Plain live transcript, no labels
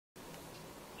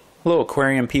Hello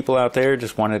aquarium people out there,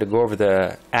 just wanted to go over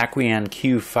the Aqueon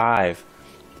QuietFlow.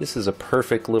 This is a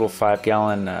perfect little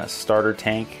 5-gallon starter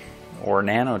tank or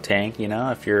nano tank, you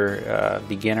know, if you're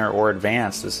beginner or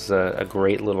advanced. This is a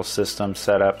great little system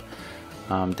setup.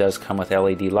 Does come with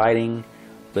LED lighting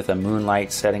with a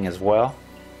moonlight setting as well.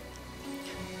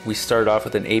 We started off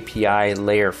with an API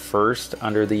layer first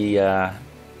under the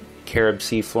Carib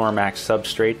Sea Floramax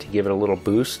substrate to give it a little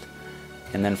boost,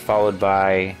 and then followed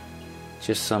by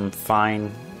just some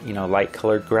fine, you know, light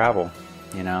colored gravel.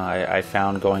 You know, I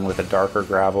found going with a darker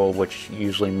gravel, which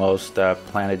usually most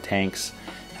planted tanks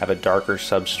have a darker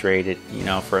substrate. It, you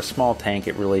know, for a small tank,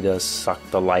 it really does suck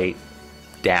the light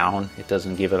down. It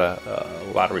doesn't give it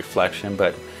a lot of reflection,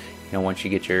 but you know, once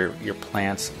you get your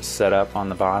plants set up on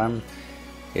the bottom,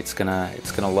 it's gonna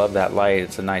love that light.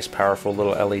 It's a nice, powerful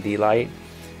little LED light.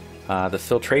 The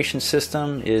filtration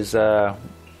system is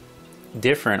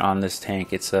different on this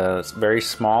tank. It's very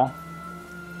small.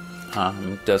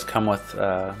 Does come with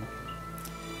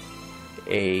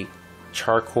a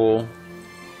charcoal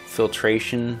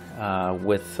filtration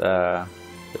with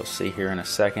you'll see here in a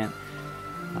second,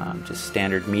 just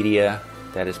standard media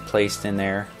that is placed in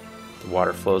there. The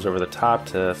water flows over the top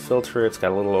to filter it. It's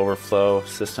got a little overflow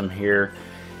system here.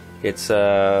 It's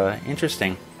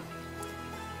interesting.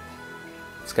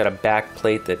 It's got a back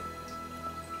plate that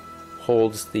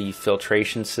holds the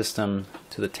filtration system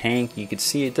to the tank. You can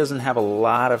see it doesn't have a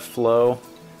lot of flow,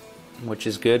 which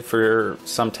is good for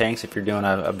some tanks. If you're doing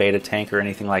a beta tank or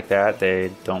anything like that,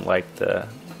 they don't like the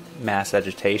mass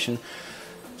agitation.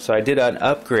 So I did an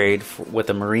upgrade with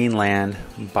a Marineland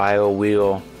bio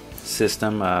wheel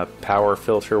system, Power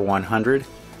Filter 100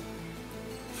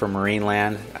 for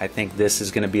Marineland. I think this is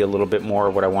going to be a little bit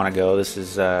more what I want to go. This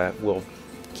is we'll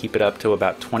keep it up to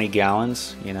about 20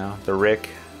 gallons. You know, the Rick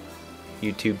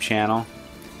YouTube channel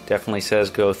definitely says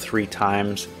go 3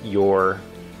 times your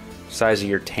size of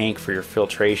your tank for your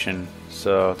filtration,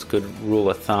 so it's a good rule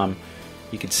of thumb.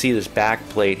 You can see this back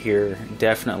plate here,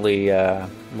 definitely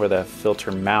where the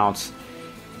filter mounts.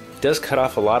 It does cut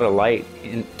off a lot of light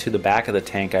into the back of the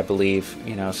tank, I believe.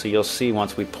 You know, so you'll see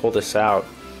once we pull this out,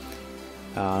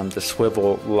 the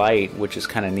swivel light, which is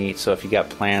kind of neat. So if you got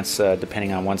plants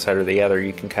depending on one side or the other,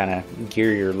 you can kind of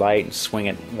gear your light and swing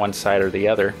it one side or the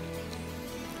other.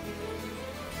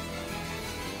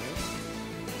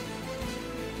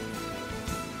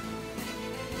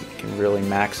 Can really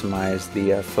maximize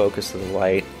the focus of the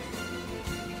light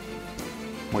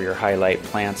where your highlight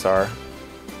plants are.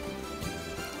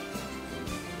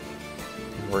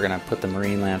 We're going to put the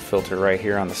Marineland filter right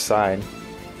here on the side.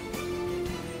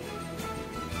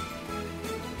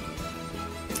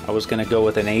 I was going to go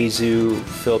with an Azu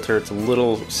filter. It's a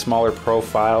little smaller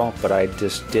profile, but I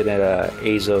just did a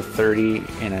Azo 30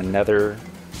 in another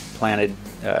planted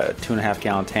 2.5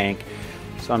 gallon tank.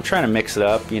 So I'm trying to mix it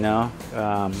up, you know.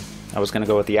 I was going to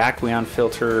go with the Aqueon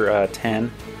filter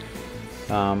 10,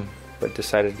 but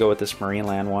decided to go with this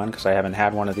Marineland one because I haven't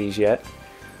had one of these yet.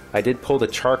 I did pull the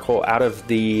charcoal out of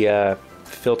the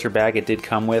filter bag it did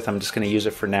come with. I'm just going to use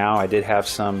it for now. I did have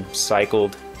some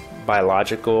cycled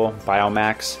biological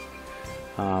Biomax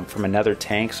from another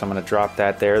tank, so I'm going to drop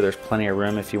that there. There's plenty of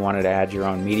room if you wanted to add your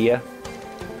own media.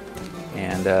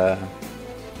 And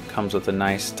comes with a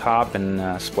nice top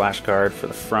and splash guard for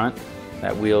the front.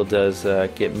 That wheel does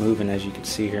get moving, as you can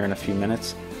see here in a few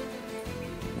minutes.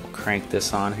 We'll crank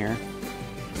this on here.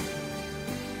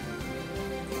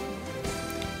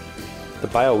 The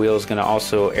bio wheel is going to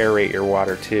also aerate your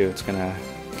water too. It's going to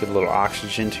give a little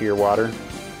oxygen to your water.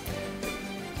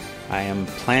 I am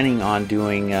planning on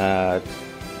doing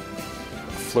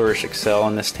Flourish Excel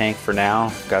in this tank for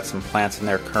now. Got some plants in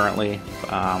there currently.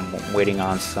 Waiting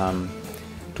on some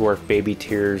dwarf baby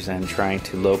tears and trying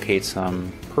to locate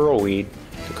some pearlweed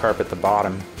to carpet the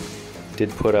bottom. Did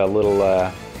put a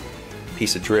little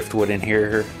piece of driftwood in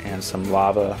here and some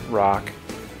lava rock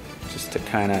just to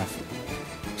kind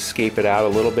of scape it out a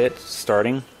little bit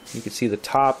starting. You can see the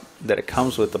top that it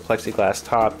comes with, the plexiglass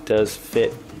top, does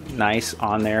fit nice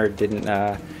on there. It didn't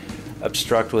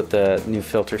obstruct with the new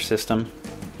filter system.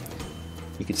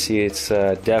 You can see it's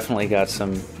definitely got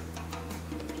some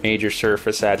major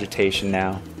surface agitation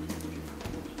now,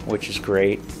 which is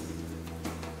great.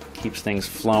 Keeps things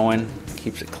flowing,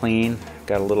 keeps it clean.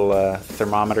 Got a little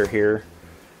thermometer here.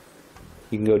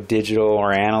 You can go digital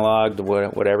or analog, to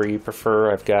whatever you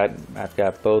prefer. I've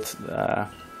got both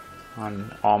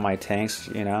on all my tanks.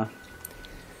 You know,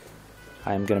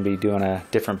 I'm going to be doing a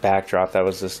different backdrop. That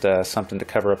was just something to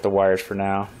cover up the wires for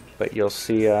now. But you'll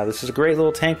see this is a great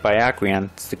little tank by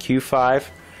Aqueon. It's the Q5.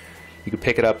 You can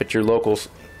pick it up at your local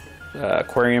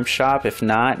aquarium shop. If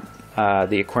not,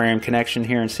 The Aquarium Connection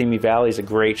here in Simi Valley is a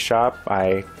great shop.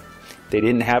 They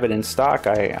didn't have it in stock.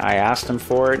 I asked them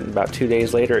for it, and about 2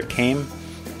 days later it came.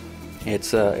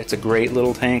 It's a great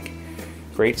little tank,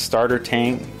 great starter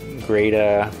tank, great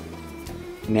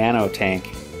nano tank.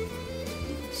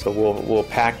 So we'll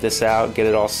pack this out, get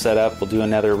it all set up. We'll do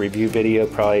another review video,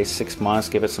 probably 6 months,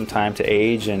 give it some time to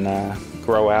age and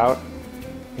grow out.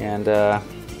 And we'll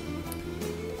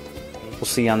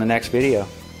see you on the next video.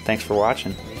 Thanks for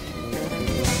watching.